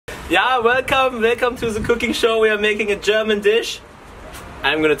Yeah, welcome to the cooking show. We are making a German dish.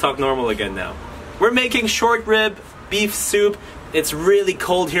 I'm gonna talk normal again now. We're making short rib beef soup. It's really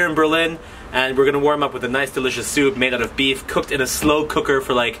cold here in Berlin, and we're gonna warm up with a nice delicious soup made out of beef, cooked in a slow cooker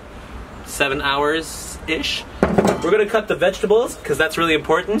for like 7 hours-ish. We're gonna cut the vegetables, because that's really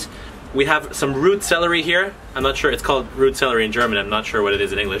important. We have some root celery here. I'm not sure, it's called root celery in German. I'm not sure what it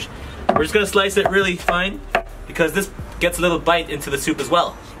is in English. We're just gonna slice it really fine, because this gets a little bite into the soup as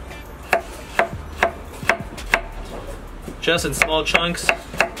well. Just in small chunks.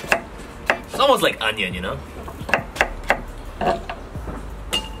 It's almost like onion, you know?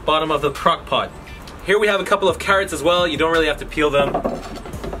 Bottom of the crock pot. Here we have a couple of carrots as well. You don't really have to peel them.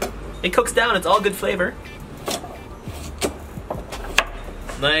 It cooks down, it's all good flavor.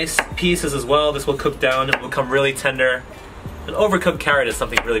 Nice pieces as well. This will cook down, it will become really tender. An overcooked carrot is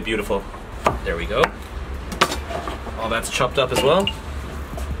something really beautiful. There we go. All that's chopped up as well.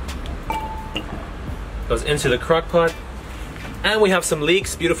 Goes into the crock pot. And we have some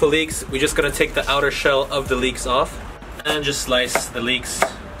leeks, beautiful leeks. We're just gonna take the outer shell of the leeks off and just slice the leeks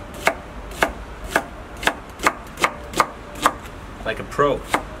like a pro.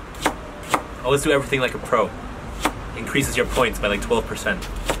 Always do everything like a pro. Increases your points by like 12%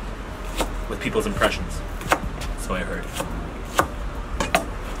 with people's impressions. So I heard.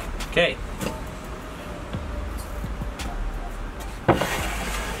 Okay.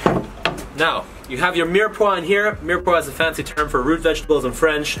 Now, you have your mirepoix in here. Mirepoix is a fancy term for root vegetables in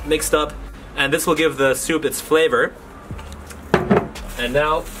French, mixed up, and this will give the soup its flavor. And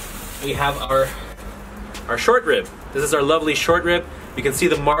now we have our short rib. This is our lovely short rib. You can see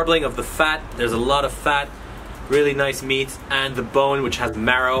the marbling of the fat. There's a lot of fat, really nice meat, and the bone, which has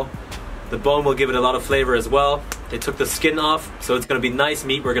marrow. The bone will give it a lot of flavor as well. They took the skin off, so it's gonna be nice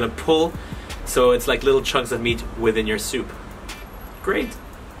meat we're gonna pull, so it's like little chunks of meat within your soup. Great.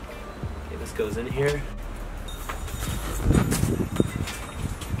 This goes in here.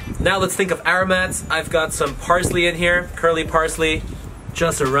 Now let's think of aromats. I've got some parsley in here, curly parsley,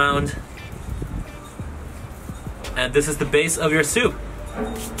 just around. And this is the base of your soup.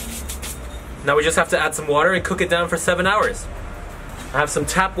 Now we just have to add some water and cook it down for 7 hours. I have some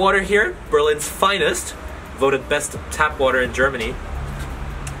tap water here, Berlin's finest, voted best tap water in Germany.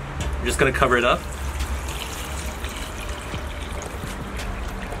 I'm just gonna cover it up.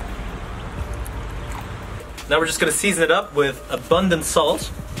 Now we're just going to season it up with abundant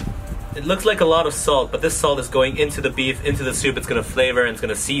salt. It looks like a lot of salt, but this salt is going into the beef, into the soup. It's going to flavor and it's going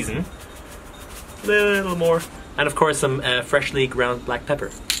to season. A little more. And of course some freshly ground black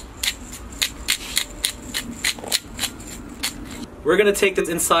pepper. We're going to take this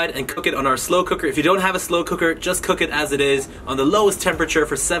inside and cook it on our slow cooker. If you don't have a slow cooker, just cook it as it is on the lowest temperature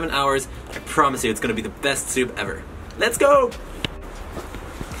for 7 hours. I promise you it's going to be the best soup ever. Let's go!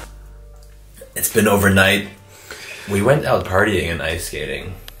 It's been overnight. We went out partying and ice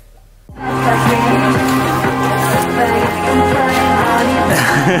skating. No!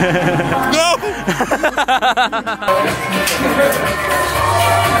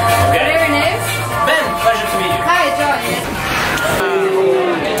 Okay. Your name? Ben, pleasure to meet you. Hi, John.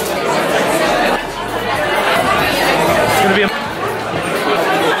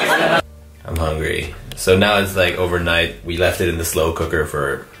 I'm hungry. So now it's like overnight. We left it in the slow cooker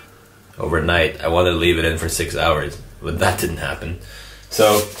for overnight. I wanted to leave it in for 6 hours, but that didn't happen.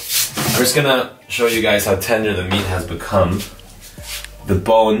 So I'm just gonna show you guys how tender the meat has become. The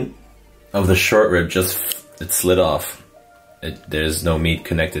bone of the short rib it slid off. There's no meat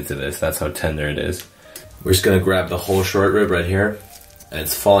connected to this. That's how tender it is. We're just gonna grab the whole short rib right here, and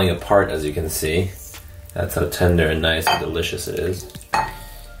it's falling apart as you can see. That's how tender and nice and delicious it is.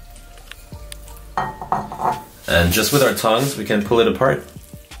 And just with our tongues, we can pull it apart.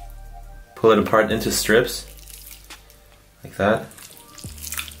 Pull it apart into strips, like that.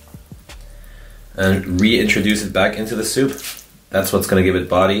 And reintroduce it back into the soup. That's what's gonna give it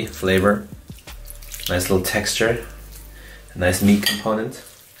body, flavor, nice little texture, a nice meat component.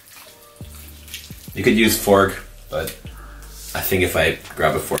 You could use fork, but I think if I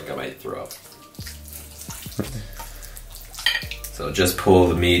grab a fork I might throw up. So just pull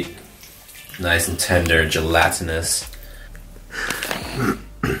the meat, nice and tender, gelatinous.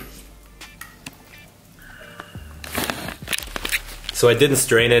 So I didn't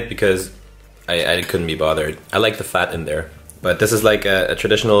strain it because I couldn't be bothered. I like the fat in there. But this is like a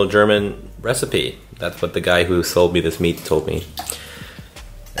traditional German recipe. That's what the guy who sold me this meat told me.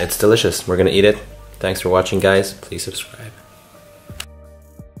 It's delicious. We're gonna eat it. Thanks for watching, guys. Please subscribe.